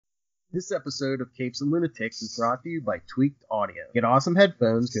This episode of Capes and Lunatics is brought to you by Tweaked Audio. Get awesome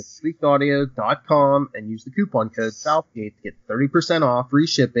headphones, go to tweakedaudio.com and use the coupon code Southgate to get 30% off, free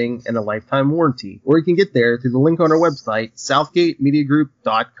shipping, and a lifetime warranty. Or you can get there through the link on our website,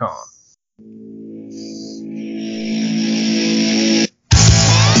 southgatemediagroup.com.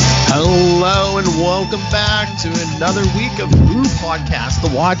 Hello and welcome back to another week of Who Podcast,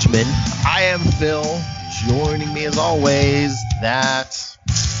 The Watchmen. I am Phil. Joining me as always,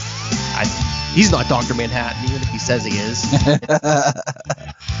 he's not Dr. Manhattan, even if he says he is.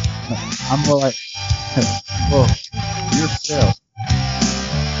 I'm more like, oh, you're Phil.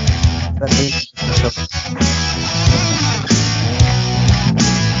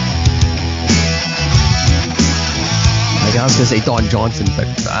 I was going to say Don Johnson, but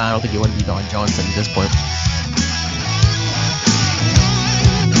I don't think you want to be Don Johnson at this point.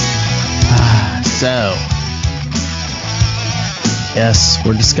 So, yes,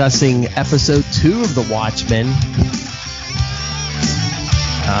 we're discussing episode 2 of The Watchmen.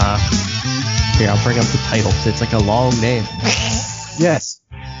 Here, I'll bring up the title. It's like a long name. Yes.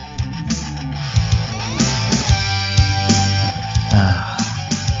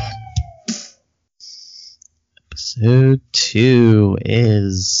 Episode 2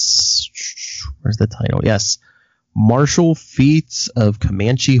 is... Where's the title? Yes. Martial Feats of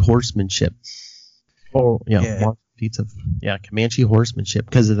Comanche Horsemanship. Oh, yeah. Feats of Comanche horsemanship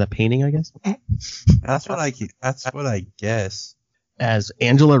because of the painting, I guess. That's what I guess. As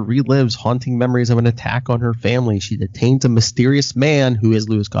Angela relives haunting memories of an attack on her family, she detains a mysterious man who is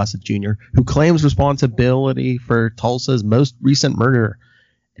Louis Gossett Jr., who claims responsibility for Tulsa's most recent murder.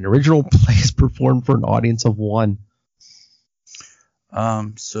 An original play is performed for an audience of one.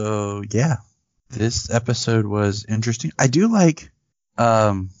 So yeah, this episode was interesting. I do like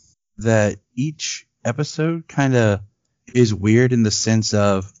that each episode kind of is weird in the sense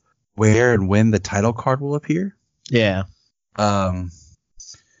of where and when the title card will appear. Yeah. Because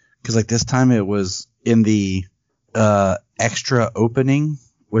like this time it was in the extra opening,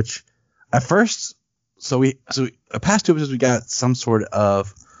 which at first, past 2 episodes we got some sort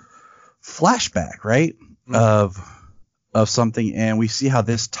of flashback, right? Mm-hmm. Of something, and we see how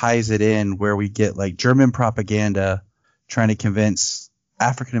this ties it in, where we get like German propaganda trying to convince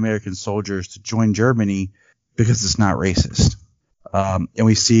African American soldiers to join Germany because it's not racist. And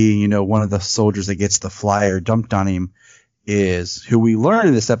we see, one of the soldiers that gets the flyer dumped on him is, who we learn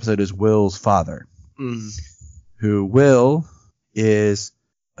in this episode is Will's father. Mm. Who Will is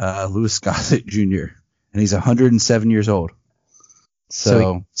Louis Gossett Jr. and he's 107 years old.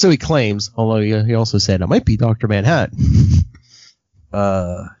 So he claims, although he also said it might be Dr. Manhattan.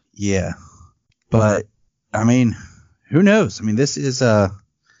 Yeah, but I mean, who knows? I mean, this is a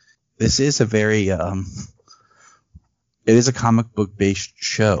very it is a comic book based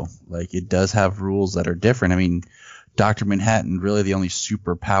show. Like, it does have rules that are different. I mean, Dr. Manhattan really the only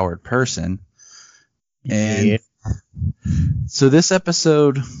super powered person, and so this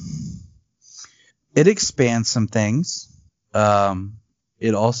episode it expands some things.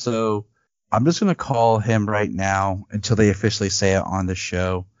 It also, I'm just going to call him right now until they officially say it on the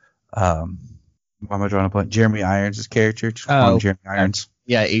show. Why am I drawing a blank? Jeremy Irons' character. Just call him Jeremy Irons.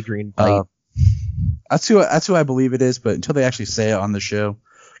 Yeah, Adrian Veidt. That's who I believe it is, but until they actually say it on the show,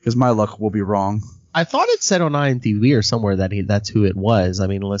 because my luck will be wrong. I thought it said on IMDb or somewhere that that's who it was. I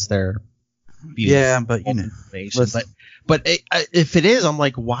mean, unless they're... Yeah, but But if it is, I'm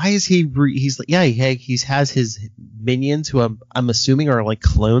like, why is he? He's like, he has his minions who I'm assuming are like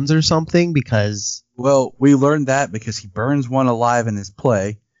clones or something, because. Well, we learned that because he burns one alive in his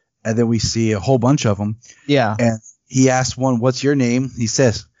play, and then we see a whole bunch of them. Yeah. And he asks one, "What's your name?" He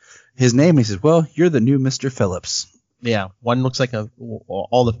says his name. He says, "Well, you're the new Mr. Phillips." Yeah. One looks like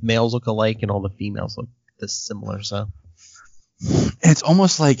all the males look alike, and all the females look dissimilar. So. It's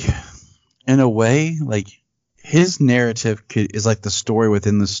almost like, in a way, like, his narrative is like the story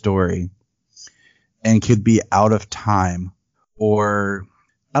within the story, and could be out of time, or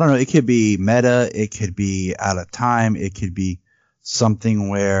I don't know. It could be meta. It could be out of time. It could be something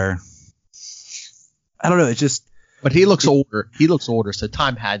where I don't know. It's just. But he looks older. He looks older, so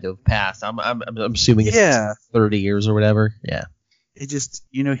time had to have passed. I'm assuming it's 30 years or whatever. Yeah. It just,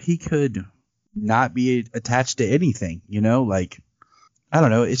 he could not be attached to anything. Like, I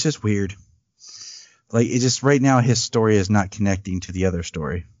don't know. It's just weird. Like, it just, right now, his story is not connecting to the other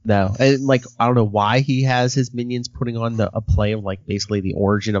story. No. And, like, I don't know why he has his minions putting on a play of, like, basically the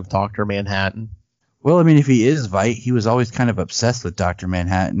origin of Dr. Manhattan. Well, I mean, if he is Veidt, he was always kind of obsessed with Dr.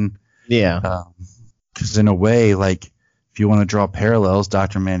 Manhattan. Yeah. Because in a way, like, if you want to draw parallels,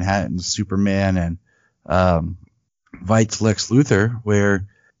 Dr. Manhattan's Superman and Veidt's Lex Luthor, where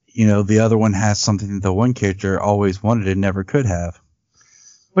the other one has something that the one character always wanted and never could have.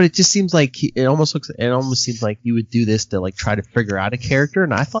 But it just seems like it almost seems like you would do this to like try to figure out a character,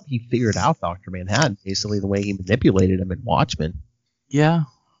 and I thought he figured out Dr. Manhattan basically the way he manipulated him in Watchmen. Yeah,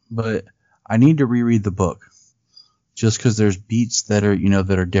 but I need to reread the book just because there's beats that are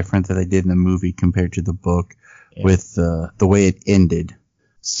that are different that they did in the movie compared to the book with the way it ended.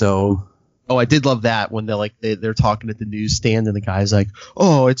 So. Oh, I did love that when they're talking at the newsstand and the guy's like,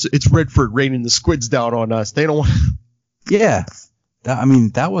 "Oh, it's Redford raining the squids down on us. They don't want." Yeah.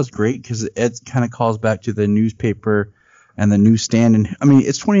 That was great because it kind of calls back to the newspaper and the newsstand. And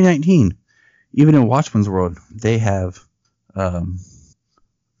it's 2019. Even in Watchmen's world, they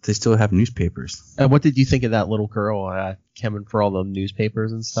still have newspapers. And what did you think of that little girl coming for all the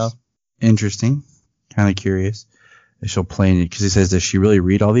newspapers and stuff? Interesting. Kind of curious. She'll play it because he says, "Does she really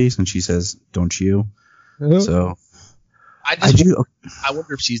read all these?" And she says, "Don't you?" So I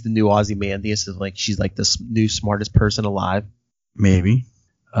wonder if she's the new Ozymandias. She's like the new smartest person alive. Maybe.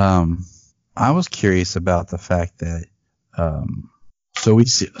 I was curious about the fact that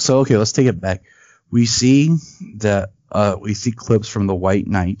okay, let's take it back. We see that we see clips from the White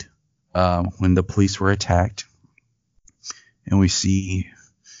Knight when the police were attacked, and we see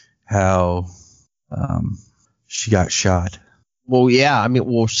how she got shot. Well, yeah,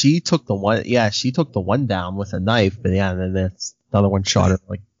 she took the one. Yeah, she took the one down with a knife, but yeah, and then the other one shot her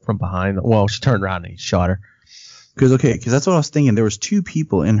from behind. Well, she turned around and he shot her. Because that's what I was thinking. There was two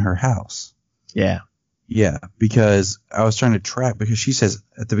people in her house. Yeah. Yeah, because I was trying to track, because she says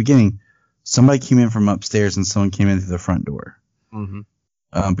at the beginning, somebody came in from upstairs and someone came in through the front door.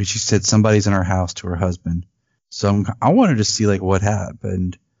 Mm-hmm. But she said somebody's in her house to her husband. So I wanted to see what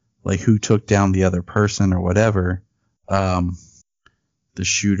happened, who took down the other person or whatever. The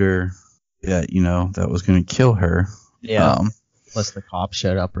shooter that was going to kill her. Yeah. Unless the cops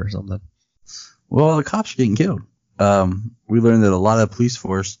showed up or something. Well, the cops are getting killed. We learned that a lot of the police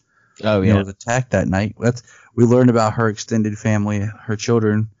force was attacked that night. We learned about her extended family, her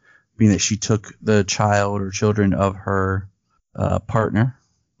children, being that she took the child or children of her partner.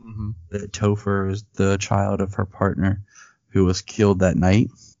 Mm-hmm. That Topher is the child of her partner who was killed that night.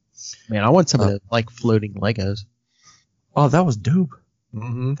 Man, I want some of the floating Legos. Oh, that was dope.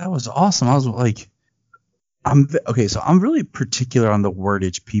 Mm-hmm. That was awesome. I was so I'm really particular on the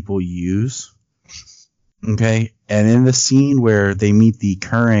wordage people use. Okay, and in the scene where they meet the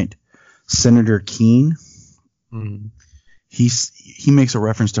current Senator Keene, mm-hmm. he makes a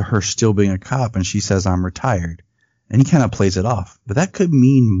reference to her still being a cop, and she says, "I'm retired," and he kind of plays it off, but that could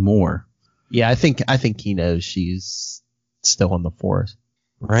mean more. Yeah, I think he knows she's still on the force.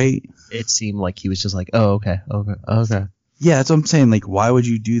 Right? It seemed like he was just like, "Oh, okay." Yeah, that's what I'm saying. Why would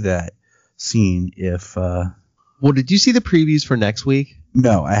you do that scene if? Well, did you see the previews for next week?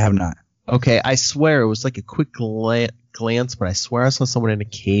 No, I have not. Okay, I swear it was a quick glance, but I swear I saw someone in a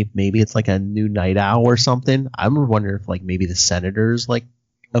cave. Maybe it's a new Night Owl or something. I'm wondering if maybe the Senator's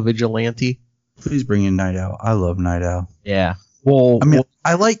a vigilante. Please bring in Night Owl. I love Night Owl. Yeah. Well,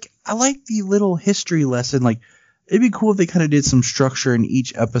 I like the little history lesson. It'd be cool if they kind of did some structure in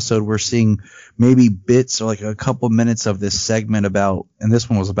each episode. We're seeing maybe bits or a couple minutes of this segment about, and this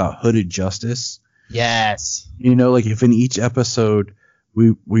one was about hooded justice. Yes. If in each episode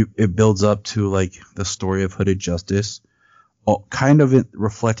it builds up to the story of hooded justice, kind of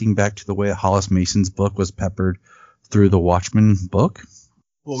reflecting back to the way Hollis Mason's book was peppered through the Watchmen book.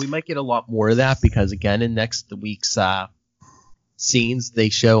 Well, we might get a lot more of that because again in next week's scenes they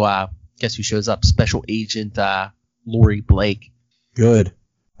show guess who shows up? Special Agent Lori Blake. Good.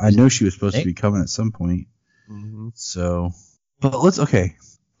 I know she was supposed to be coming at some point. Mm-hmm. So, but okay.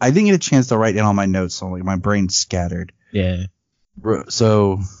 I didn't get a chance to write down all my notes, so my brain's scattered. Yeah.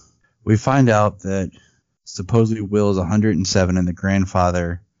 So we find out that supposedly Will is 107 and the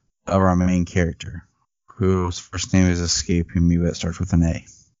grandfather of our main character, whose first name is escaping me, but it starts with an A.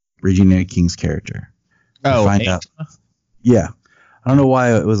 Regina King's character. Oh, find out. Yeah. I don't know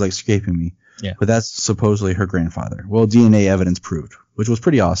why it was escaping me. Yeah. But that's supposedly her grandfather. Well, DNA evidence proved, which was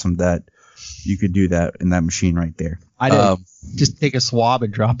pretty awesome that you could do that in that machine right there. I did. Just take a swab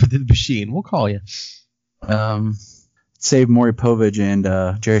and drop it in the machine. We'll call you. Saved Maury Povich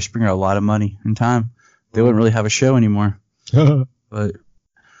and Jerry Springer a lot of money and time. They wouldn't really have a show anymore. But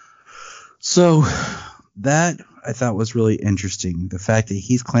so that I thought was really interesting. The fact that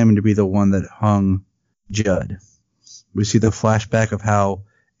he's claiming to be the one that hung Judd. We see the flashback of how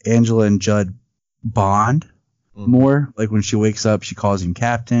Angela and Judd bond more. When she wakes up, she calls him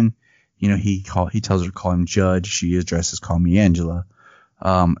Captain. He tells her to call him Judge. She addresses call me Angela.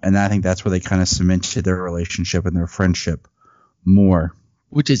 And I think that's where they kind of cemented their relationship and their friendship more.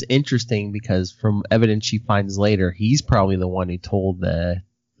 Which is interesting because from evidence she finds later, he's probably the one who told the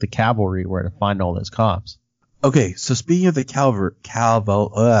cavalry where to find all those cops. Okay, so speaking of the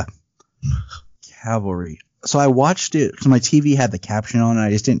cavalry, so I watched it because my TV had the caption on and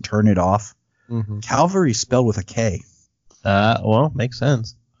I just didn't turn it off. Mm-hmm. Cavalry spelled with a K. Well, makes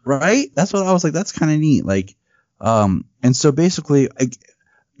sense. Right? That's what I was like, that's kind of neat. Like, and so basically,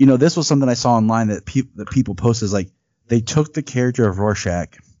 this was something I saw online that people posted, is like, they took the character of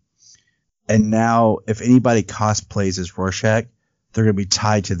Rorschach, and now if anybody cosplays as Rorschach, they're going to be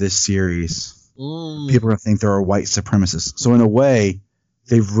tied to this series. People are going to think they're a white supremacist. So in a way,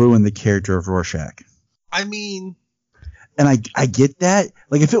 they've ruined the character of Rorschach. I mean, and I get that.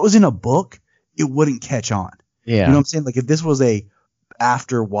 Like, if it was in a book, it wouldn't catch on. Yeah. You know what I'm saying? Like, if this was a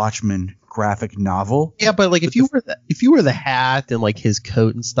after Watchmen graphic novel. Yeah, but like if you were the hat and like his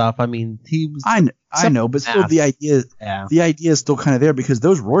coat and stuff, I mean, he was. I know, but still, the idea is still kind of there, because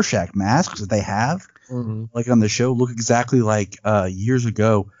those Rorschach masks that they have, like on the show, look exactly like years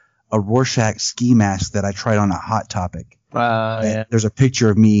ago a Rorschach ski mask that I tried on a Hot Topic. Yeah. There's a picture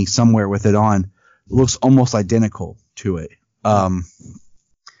of me somewhere with it on. It looks almost identical to it.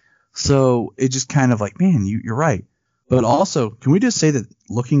 So it just kind of like, man, you're right. But also, can we just say that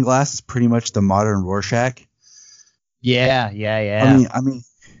Looking Glass is pretty much the modern Rorschach? Yeah. I mean,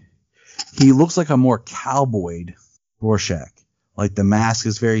 he looks like a more cowboyed Rorschach. Like, the mask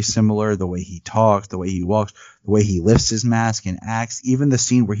is very similar, the way he talks, the way he walks, the way he lifts his mask and acts. Even the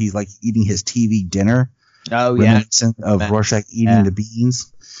scene where he's like eating his TV dinner. Oh yeah. Of Rorschach eating the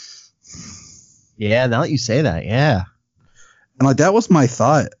beans. Yeah, now that you say that, yeah. And like, that was my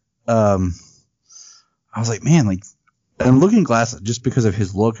thought. I was like, man, like, and Looking Glass, just because of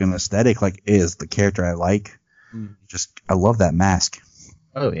his look and aesthetic, like, is the character I like. I love that mask.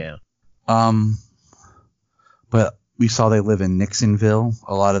 Oh yeah. But we saw they live in Nixonville.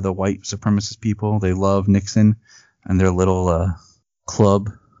 A lot of the white supremacist people, they love Nixon and their little club.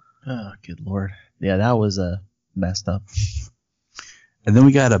 Oh, good Lord. Yeah, that was messed up. And then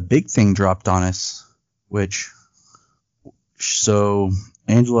we got a big thing dropped on us, so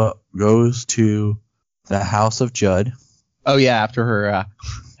Angela goes to the house of Judd. Oh yeah, after her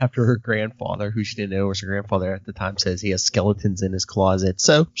grandfather, who she didn't know was her grandfather at the time, says he has skeletons in his closet.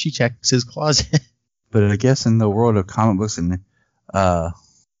 So she checks his closet. But I guess in the world of comic books and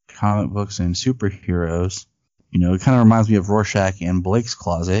superheroes, it kind of reminds me of Rorschach and Blake's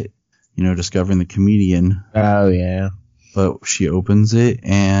closet. Discovering the comedian. Oh yeah. But she opens it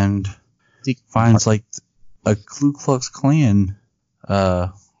and finds like a Ku Klux Klan,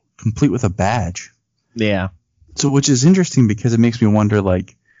 complete with a badge. Yeah. So, which is interesting because it makes me wonder,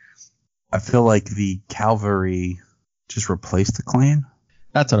 like, I feel like the cavalry just replaced the Klan.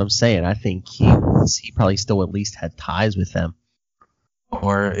 That's what I'm saying. I think he probably still at least had ties with them.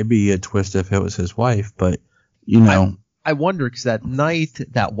 Or it'd be a twist if it was his wife, but I wonder, because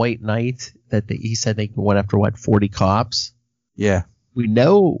that white night that he said they went after 40 cops. Yeah. We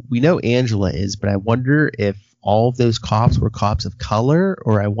know Angela is, but I wonder if all of those cops were cops of color,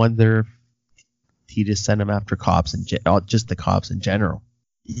 or I wonder if he just sent them after cops and just the cops in general.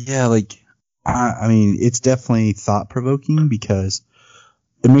 Yeah, like, I mean, it's definitely thought provoking, because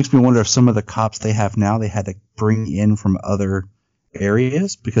it makes me wonder if some of the cops they have now they had to bring in from other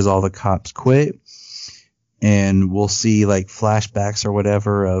areas because all the cops quit. And we'll see like flashbacks or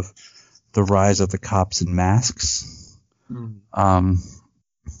whatever of the rise of the cops in masks.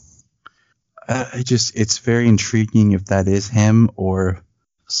 It's very intriguing if that is him or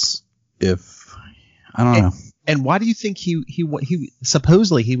if I don't know. And why do you think he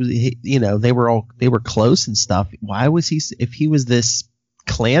supposedly he was they were close and stuff? Why was he, if he was this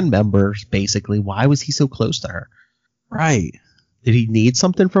Klan member basically, why was he so close to her? Right. Did he need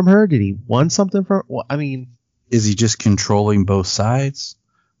something from her? Did he want something from her? Well, I mean, is he just controlling both sides?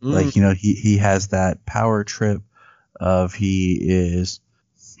 Like, he has that power trip of he is,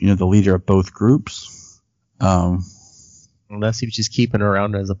 the leader of both groups. Unless he was just keeping her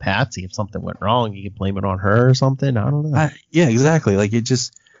around as a patsy. If something went wrong, you could blame it on her or something. I don't know. Yeah, exactly. Like,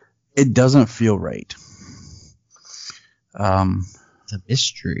 it doesn't feel right. It's a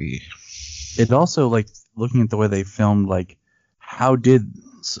mystery. It also, like, looking at the way they filmed, like,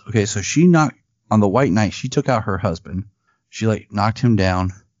 so she knocked, on the White Knight, she took out her husband. She, like, knocked him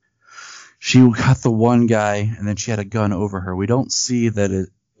down. She got the one guy, and then she had a gun over her. We don't see that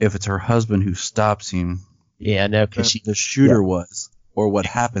if it's her husband who stops him. Yeah, no, because the shooter was, or what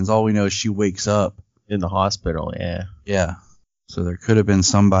happens. All we know is she wakes up in the hospital. Yeah. Yeah. So there could have been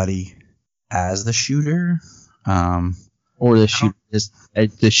somebody as the shooter, or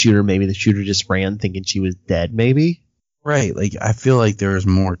the shooter maybe the shooter just ran thinking she was dead, maybe. Right. Like, I feel like there's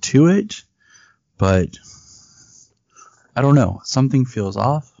more to it, but I don't know. Something feels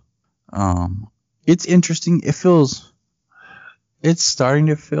off. It's interesting. It's starting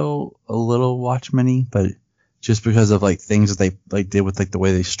to feel a little Watchmen-y, but just because of like things that they like did with like the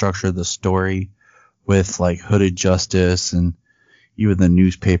way they structured the story with like Hooded Justice and even the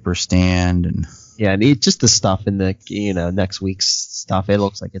newspaper stand and just the stuff in the next week's stuff. It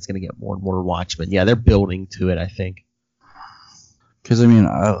looks like it's going to get more and more Watchmen. Yeah, they're building to it, I think. Because I mean,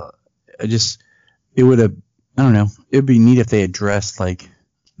 it would have, I don't know, it'd be neat if they addressed like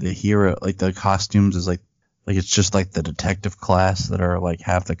the hero, like the costumes is like it's just like the detective class that are like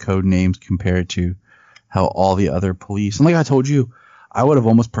have the code names compared to how all the other police. And like I told you, I would have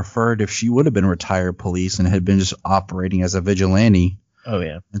almost preferred if she would have been retired police and had been just operating as a vigilante. Oh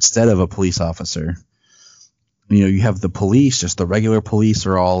yeah. Instead of a police officer. You have the police, just the regular police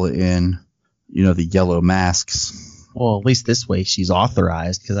are all in, the yellow masks. Well, at least this way she's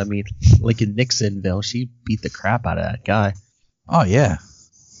authorized, because I mean, like in Nixonville, she beat the crap out of that guy. Oh yeah.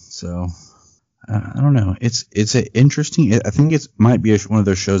 So I don't know. It's interesting. I think it might be one of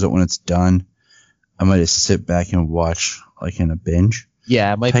those shows that when it's done, I might just sit back and watch like in a binge.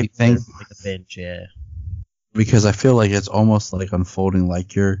 Yeah, it might be thing. Like a binge. Yeah. Because I feel like it's almost like unfolding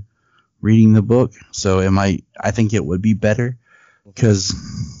like you're reading the book. So I think it would be better, because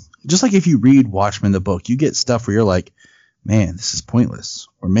just like if you read Watchmen the book, you get stuff where you're like, man, this is pointless,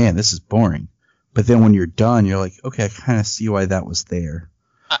 or man, this is boring. But then when you're done, you're like, okay, I kind of see why that was there.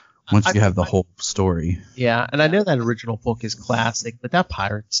 Once you have the whole story. Yeah, and I know that original book is classic, but that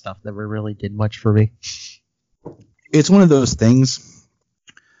pirate stuff never really did much for me. It's one of those things.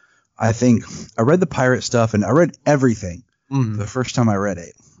 I think I read the pirate stuff, and I read everything the first time I read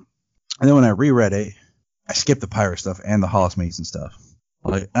it. And then when I reread it, I skipped the pirate stuff and the Hollis Mason stuff.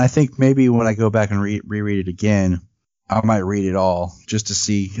 Like, I think maybe when I go back and reread it again, I might read it all just to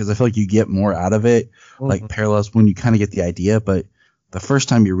see, because I feel like you get more out of it, like parallels when you kind of get the idea. But the first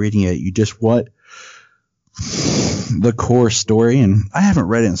time you're reading it, you just want the core story. And I haven't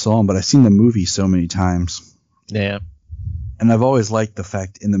read it in so long, but I've seen the movie so many times. Yeah. And I've always liked the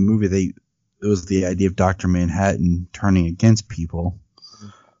fact in the movie it was the idea of Dr. Manhattan turning against people.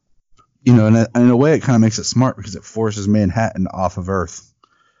 And in a way it kind of makes it smart because it forces Manhattan off of Earth.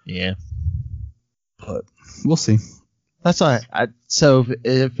 Yeah. But we'll see. That's why. So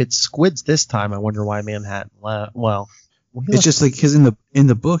if it's squids this time, I wonder why Manhattan. Well, it's just like because in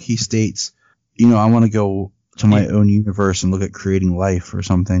the book he states, I want to go to my own universe and look at creating life or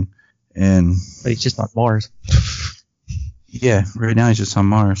something. But he's just on Mars. Yeah, right now he's just on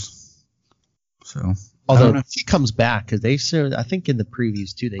Mars. So. Although if he comes back, because they showed, I think in the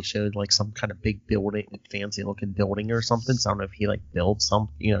previews too, they showed like some kind of big building, fancy looking building or something. So I don't know if he like builds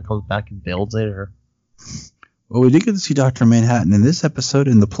comes back and builds it or. Well, we did get to see Dr. Manhattan in this episode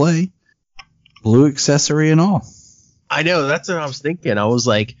in the play, blue accessory and all. I know, that's what I was thinking. I was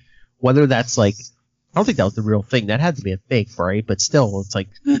like, whether that's like, I don't think that was the real thing. That had to be a fake, right? But still, it's like,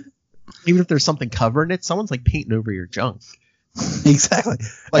 even if there's something covering it, someone's like painting over your junk. Exactly.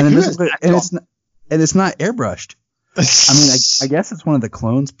 Like, and it's not airbrushed. I mean, I guess it's one of the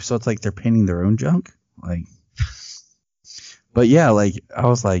clones, so it's like they're painting their own junk. Like, but yeah, like I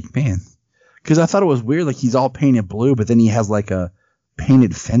was like, man, because I thought it was weird. Like he's all painted blue, but then he has like a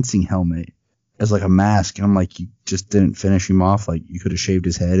painted fencing helmet as like a mask, and I'm like, you just didn't finish him off. Like you could have shaved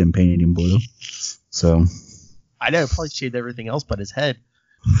his head and painted him blue. So I know, probably shaved everything else but his head.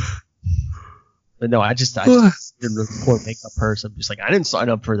 But no, I just didn't poor makeup person. I'm just like, I didn't sign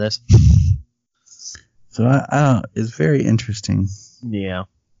up for this. So I don't know. It's very interesting. Yeah,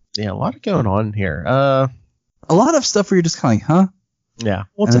 a lot going on here. A lot of stuff where you're just kind of like, huh? Yeah.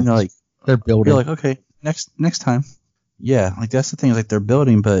 And then they're building. You're like, okay, next time. Yeah, like that's the thing. Is like they're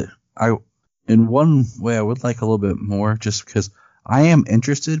building, but in one way, I would like a little bit more, just because I am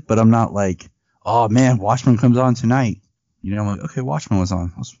interested, but I'm not like, oh man, Watchmen comes on tonight. I'm like, okay, Watchmen was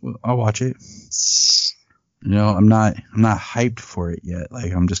on. I'll watch it. I'm not hyped for it yet.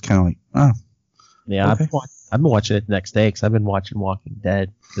 Like I'm just kind of like, oh. Yeah, okay. I've been watching it the next day because I've been watching Walking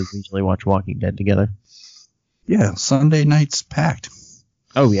Dead because we usually watch Walking Dead together. Yeah, Sunday night's packed.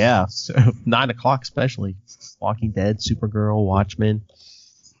 Oh yeah, so 9 o'clock especially. Walking Dead, Supergirl, Watchmen.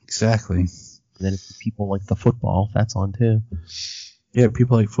 Exactly. And then if people like the football, that's on too. Yeah,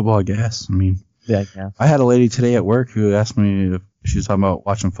 people like football, I guess. I mean, yeah. I had a lady today at work who asked me if she was talking about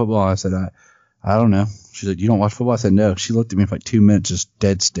watching football. I said, I don't know. She said, you don't watch football? I said, no. She looked at me for like 2 minutes, just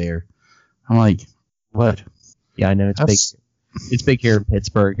dead stare. I'm like, what? Yeah, I know it's big. It's big here in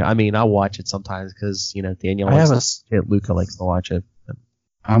Pittsburgh. I mean, I'll watch it sometimes because Daniel likes to watch it, Luca likes to watch it.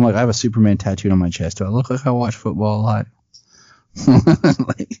 I'm like, I have a Superman tattooed on my chest. Do I look like I watch football a lot?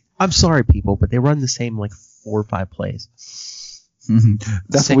 I'm sorry, people, but they run the same 4 or 5 plays.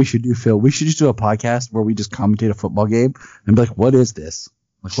 That's what we should do, Phil. We should just do a podcast where we just commentate a football game and be like, what is this?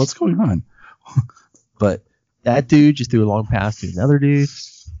 Like, what's going on? But that dude just threw a long pass to another dude.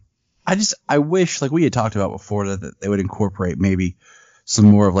 I wish, we had talked about before, that they would incorporate maybe some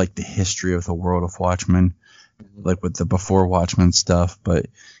more of the history of the world of Watchmen, with the Before Watchmen stuff. But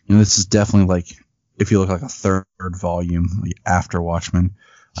this is definitely if you look like a third volume after Watchmen.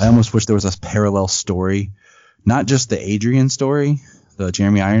 I almost wish there was a parallel story, not just the Adrian story, the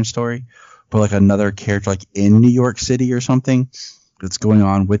Jeremy Irons story, but another character in New York City or something that's going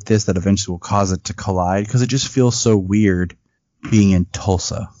on with this that eventually will cause it to collide, because it just feels so weird being in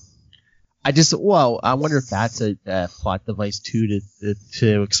Tulsa. I wonder if that's a plot device too,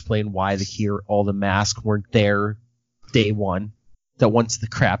 to explain why all the masks weren't there day one. That once the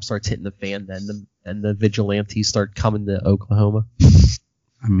crap starts hitting the fan, then the vigilantes start coming to Oklahoma.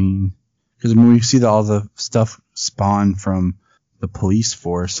 I mean, because when we see all the stuff spawn from the police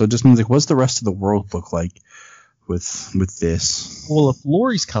force, so it just means what's the rest of the world look like with this? Well, if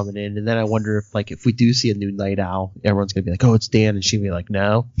Lori's coming in, and then I wonder if we do see a new Night Owl, everyone's gonna be like, "Oh, it's Dan," and she'll be like,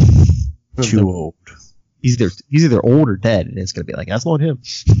 "No." Too old. He's either old or dead, and it's gonna be that's not him.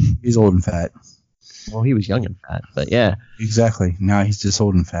 He's old and fat. Well, he was young and fat, but yeah. Exactly. Now he's just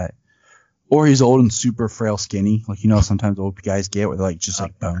old and fat, or he's old and super frail, skinny. Sometimes old guys get where they're just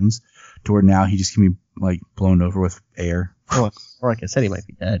bones. To where now he just can be blown over with air. Or like I said, he might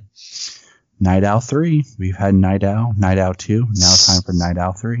be dead. Night Owl 3. We've had Night Owl, Night Owl 2. Now it's time for Night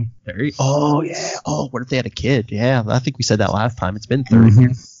Owl 3. Oh yeah. Oh, what if they had a kid? Yeah, I think we said that last time. It's been 30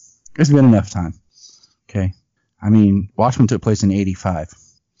 years. It's been enough time. Okay. I mean, Watchmen took place in 85.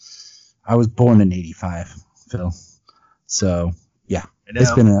 I was born in 85, Phil. So, yeah.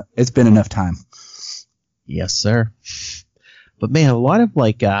 It's been enough time. Yes, sir. But man, a lot of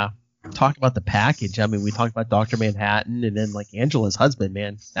talk about the package. I mean, we talked about Dr. Manhattan, and then Angela's husband,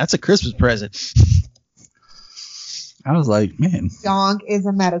 man. That's a Christmas present. I was like, man. Donk is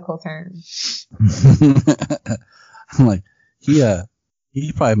a medical term. I'm like,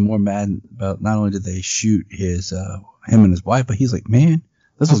 he's probably more mad about not only did they shoot him and his wife, but he's like, man,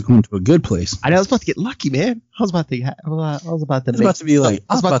 this was going to a good place. I was about to get lucky, man. I was about to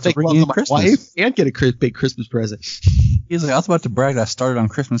bring in Christmas wife and get a big Christmas present. He's like, I was about to brag that I started on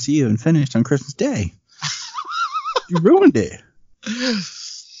Christmas Eve and finished on Christmas Day. You ruined it.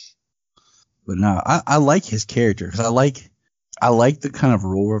 But no, I like his character, because I like the kind of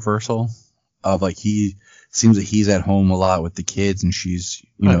role reversal of he seems that he's at home a lot with the kids, and she's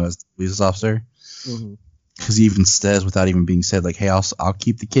as the police officer. Mm-hmm. Because he even says, without even being said, hey, I'll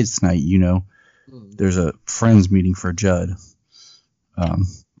keep the kids tonight. There's a friends meeting for Judd. And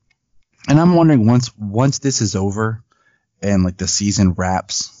I'm wondering, once this is over and the season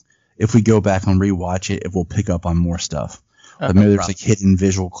wraps, if we go back and rewatch it, if we'll pick up on more stuff. Maybe there's hidden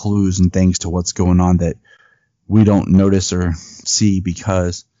visual clues and things to what's going on that we don't notice or see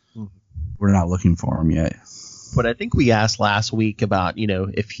because we're not looking for them yet. But I think we asked last week about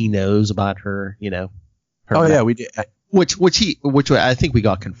if he knows about her. Yeah, we did. Which I think we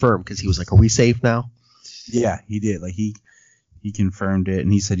got confirmed, because he was like, "Are we safe now?" Yeah, he did. He confirmed it,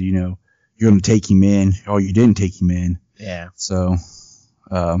 and he said, you're going to take him in. Oh, you didn't take him in. Yeah. So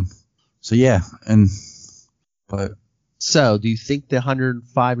yeah, but. So, do you think the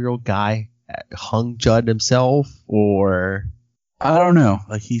 105-year-old guy hung Judd himself, or? I don't know.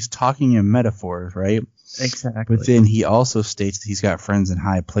 He's talking in metaphors, right? Exactly. But then he also states that he's got friends in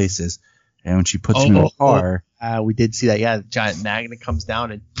high places. And when she puts him in a car, we did see that. Yeah, the giant magnet comes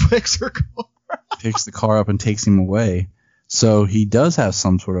down and picks her car. Picks the car up and takes him away. So he does have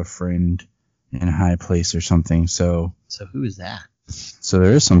some sort of friend in a high place or something. So who is that? So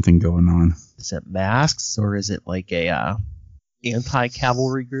there is something going on. Is it masks, or is it a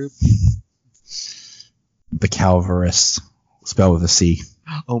anti-cavalry group? The Calvarists, spelled with a C.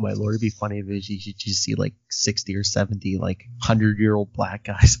 Oh my lord, it'd be funny if you just see 60 or 70 100-year-old black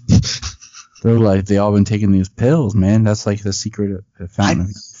guys. They're they all been taking these pills, man. That's the secret of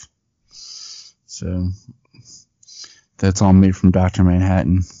fountain. So that's all made from Dr.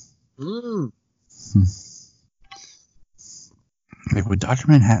 Manhattan. Mm. Would Dr.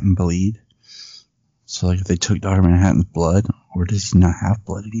 Manhattan bleed? So if they took Dr. Manhattan's blood, or does he not have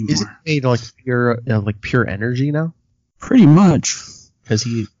blood anymore? Is it made pure energy now? Pretty much. Because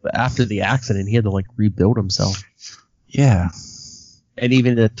after the accident, he had to rebuild himself. Yeah. And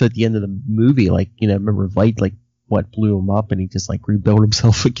even at the end of the movie, remember Light, blew him up, and he just rebuilt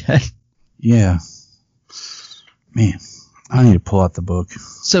himself again. Yeah. Man, I need to pull out the book.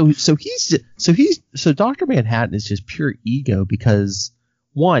 So Dr. Manhattan is just pure ego because,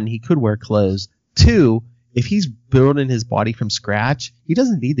 one, he could wear clothes. Two, if he's building his body from scratch, he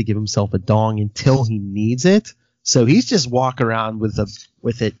doesn't need to give himself a dong until he needs it. So he's just walking around with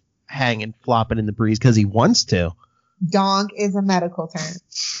it hanging, flopping in the breeze because he wants to. Dong is a medical term.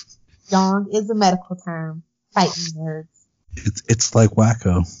 Dong is a medical term. Fighting nerds. It's like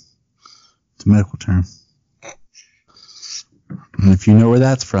wacko. It's a medical term. And if you know where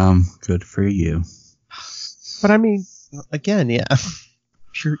that's from, good for you. But I mean, again, yeah.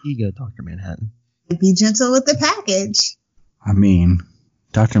 Pure ego, Dr. Manhattan. Be gentle with the package. I mean,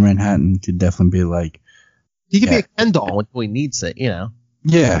 Dr. Manhattan could definitely be like... He could be a Ken doll until he needs it, you know?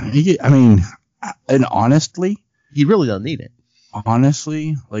 Yeah, I mean, and honestly... He really doesn't need it.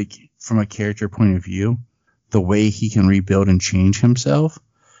 Honestly, like, from a character point of view, the way he can rebuild and change himself,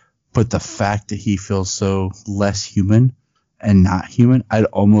 but the fact that he feels so less human and not human, I'd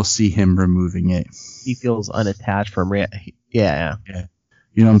almost see him removing it. He feels unattached from yeah.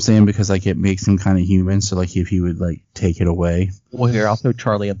 You know what I'm saying? Because like it makes him kind of human. So like if he would like take it away. Well, here I'll throw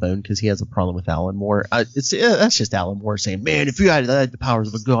Charlie a bone because he has a problem with Alan Moore. That's just Alan Moore saying, "Man, if you had the powers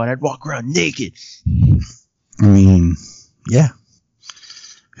of a god, I'd walk around naked." I mean, yeah.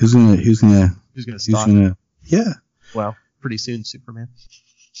 Who's gonna stop? Yeah. Well, pretty soon, Superman.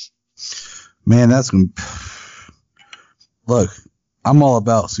 Man, that's gonna. Look, I'm all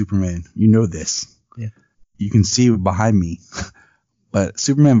about Superman. You know this. Yeah. You can see behind me. But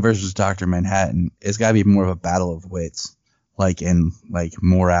Superman versus Dr. Manhattan, it's got to be more of a battle of wits, like in like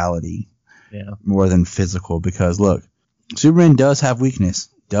morality, more than physical. Because look, Superman does have weakness,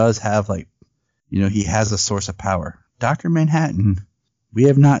 does have like, you know, he has a source of power. Dr. Manhattan, we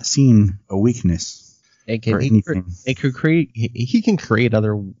have not seen a weakness or anything. He can create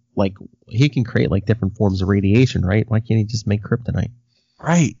other he can create like different forms of radiation, right? Why can't he just make kryptonite?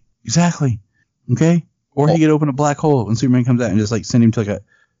 Right, exactly. Okay. Or he could open a black hole when Superman comes out and just like send him to like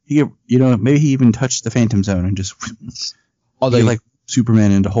maybe he even touched the Phantom Zone and just like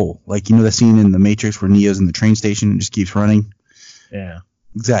Superman into a hole. Like, you know, the scene in The Matrix where Neo's in the train station and just keeps running? Yeah.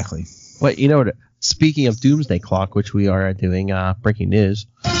 Exactly. But you know what? Speaking of Doomsday Clock, which we are doing breaking news.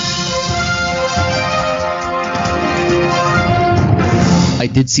 I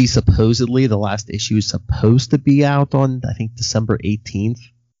did see supposedly the last issue is supposed to be out on, I think, December 18th.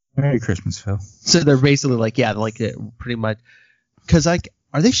 Merry Christmas, Phil. So they're basically like, pretty much, because like,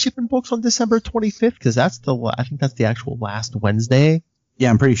 are they shipping books on December 25th? Because I think that's the actual last Wednesday. Yeah,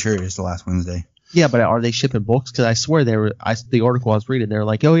 I'm pretty sure it's the last Wednesday. Yeah, but are they shipping books? Because I swear the article I was reading, they're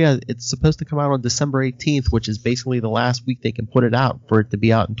like, oh yeah, it's supposed to come out on December 18th, which is basically the last week they can put it out for it to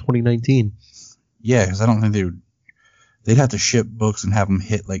be out in 2019. Yeah, because I don't think they'd have to ship books and have them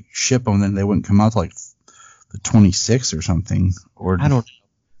ship them, then they wouldn't come out till like the 26th or something. Or I don't know.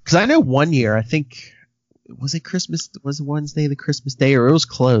 Because I know one year, I think, was it Wednesday the Christmas day, or it was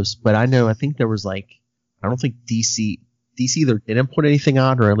close, but I think there was like, I don't think DC either didn't put anything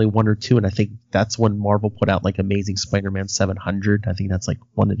out or only one or two, and I think that's when Marvel put out like Amazing Spider-Man 700. I think that's like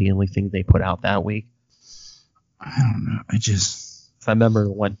one of the only things they put out that week. I don't know. If I remember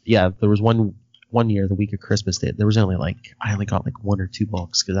there was one year, the week of Christmas Day, there was only I only got like one or two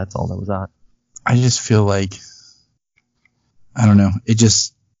books because that's all that was out. I just feel like, I don't know.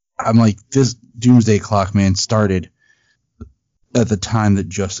 I'm like, this Doomsday Clock, man, started at the time that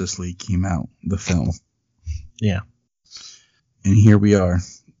Justice League came out, the film. Yeah. And here we are,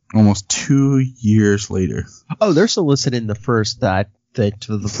 almost 2 years later. Oh, they're soliciting the first the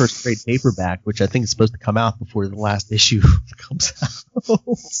first trade paperback, which I think is supposed to come out before the last issue comes out.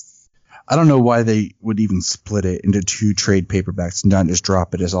 I don't know why they would even split it into 2 trade paperbacks and not just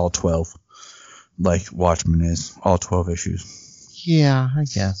drop it as all 12, like Watchmen is, all 12 issues. Yeah, I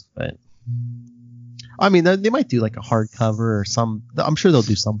guess, but I mean, they might do like a hardcover or some. I'm sure they'll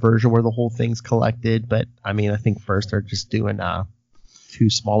do some version where the whole thing's collected, but I mean, I think first they're just doing 2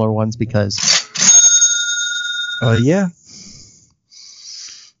 smaller ones because. Yeah.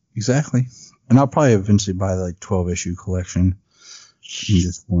 Exactly, and I'll probably eventually buy the 12 issue collection in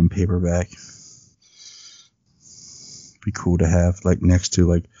just one paperback. Be cool to have next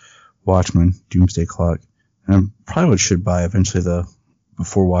to Watchmen, Doomsday Clock. And I probably should buy eventually the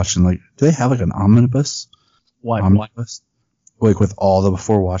Before Watchmen. Do they have an omnibus? What? Omnibus? With all the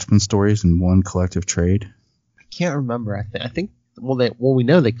Before Watchmen stories in one collective trade? I can't remember. I think. We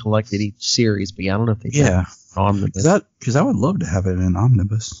know they collected each series, but I don't know if they did an omnibus. Because I would love to have it in an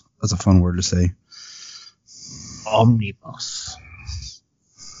omnibus. That's a fun word to say. Omnibus.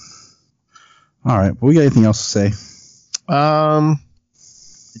 All right. Well, we got anything else to say? I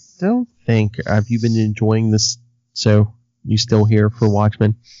don't think. Have you been enjoying this? So You still here for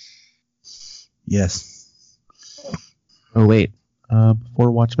Watchmen? Yes. Oh wait,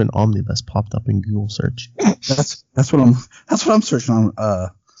 Before Watchmen Omnibus popped up in Google search. That's what I'm searching on. I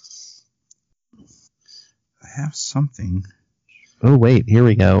have something. Oh wait, here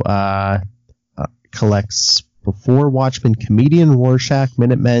we go. Collects Before Watchmen, Comedian, Rorschach,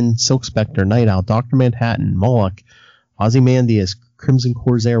 Minutemen, Silk Spectre, Night Owl, Dr. Manhattan, Moloch, Ozymandias, Crimson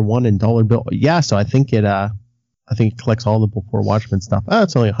Corsair 1, and Dollar Bill. Yeah, so I think it collects all the Before Watchmen stuff.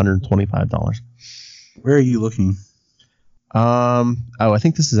 It's only $125. Where are you looking? I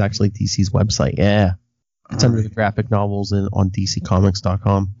think this is actually DC's website. Yeah. It's under the graphic novels and on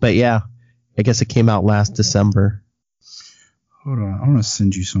DCComics.com. But yeah, I guess it came out last December. Hold on, I'm gonna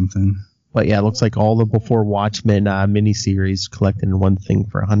send you something. But yeah, it looks like all the Before Watchmen miniseries collected in one thing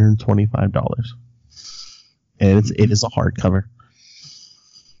for $125. And it is a hardcover.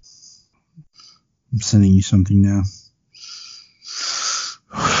 I'm sending you something now.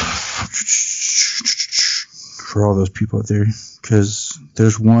 For all those people out there, because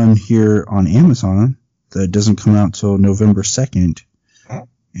there's one here on Amazon that doesn't come out till November 2nd.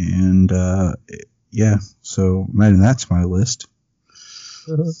 And yeah, so imagine that's my list.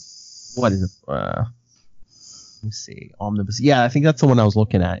 What is it? Let me see. Omnibus. Yeah, I think that's the one I was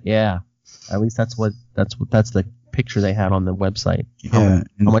looking at. Yeah, at least that's the picture they had on the website. Yeah.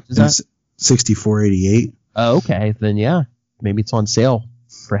 How much is that? $64.88. Oh, okay. Then yeah, maybe it's on sale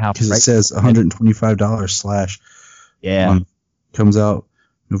for half price. Because it says $125 / Yeah. Comes out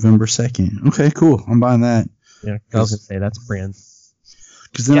November 2nd. Okay, cool. I'm buying that. Yeah, I was gonna say that's brand.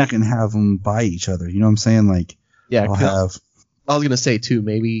 Because then I can have them buy each other. You know what I'm saying? Like, yeah, I was gonna say too.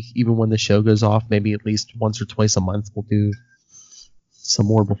 Maybe even when the show goes off, maybe at least once or twice a month, we'll do some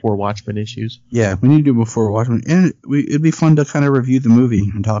more Before Watchmen issues. Yeah, we need to do Before Watchmen, and it'd be fun to kind of review the movie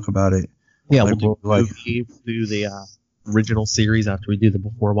and talk about it. Yeah, like, we'll do the original series after we do the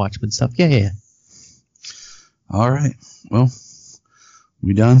Before Watchmen stuff. Yeah. All right. Well,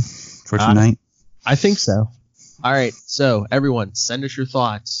 we done for tonight? I think so. All right. So everyone, send us your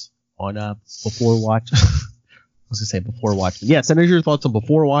thoughts on Before Watchmen. I was gonna say Before Watchmen. Yeah, send us your thoughts on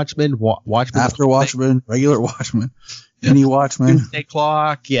Before Watchmen, Watchmen, After Watchmen, regular Watchmen, any Watchmen, Doomsday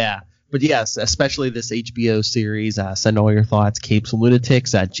Clock. Yeah, but yes, especially this HBO series. Send all your thoughts.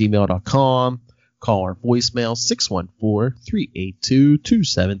 capesandlunatics@gmail.com. Call our voicemail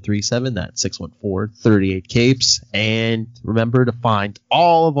 614-382-2737. That's 614-38-CAPES. And remember to find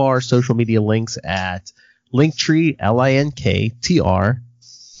all of our social media links at Linktree,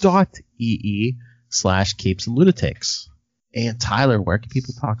 linktr.ee/capesandlunatics. And Tyler, where can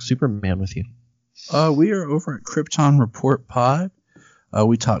people talk Superman with you? We are over at Krypton Report Pod.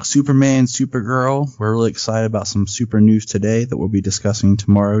 We talk Superman, Supergirl. We're really excited about some super news today that we'll be discussing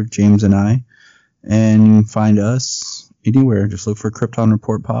tomorrow, James and I. And you can find us anywhere. Just look for Krypton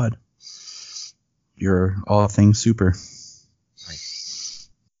Report Pod. You're all things super.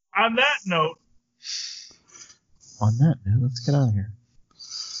 On that note, let's get out of here.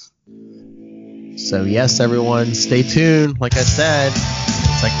 So yes, everyone, stay tuned. Like I said,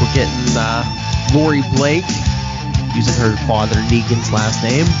 it's like we're getting Lori Blake using her father Negan's last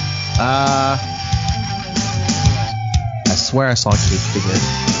name. I swear I saw Kate Bigman.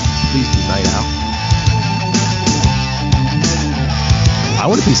 Please do Night Owl. I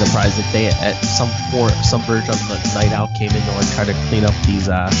wouldn't be surprised if they at some version of the Night Owl came in to like try to clean up these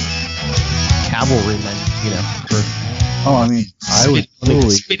cavalrymen, for I would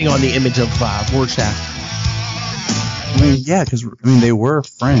totally spitting on the image of Rorschach. Yeah, because they were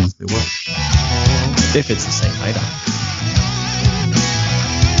friends. They were. If it's the same Night Owl.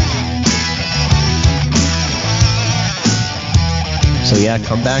 So yeah,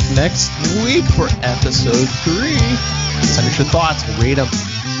 come back next week for episode 3. Send us your thoughts. We'll rate them.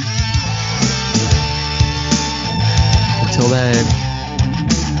 Until then.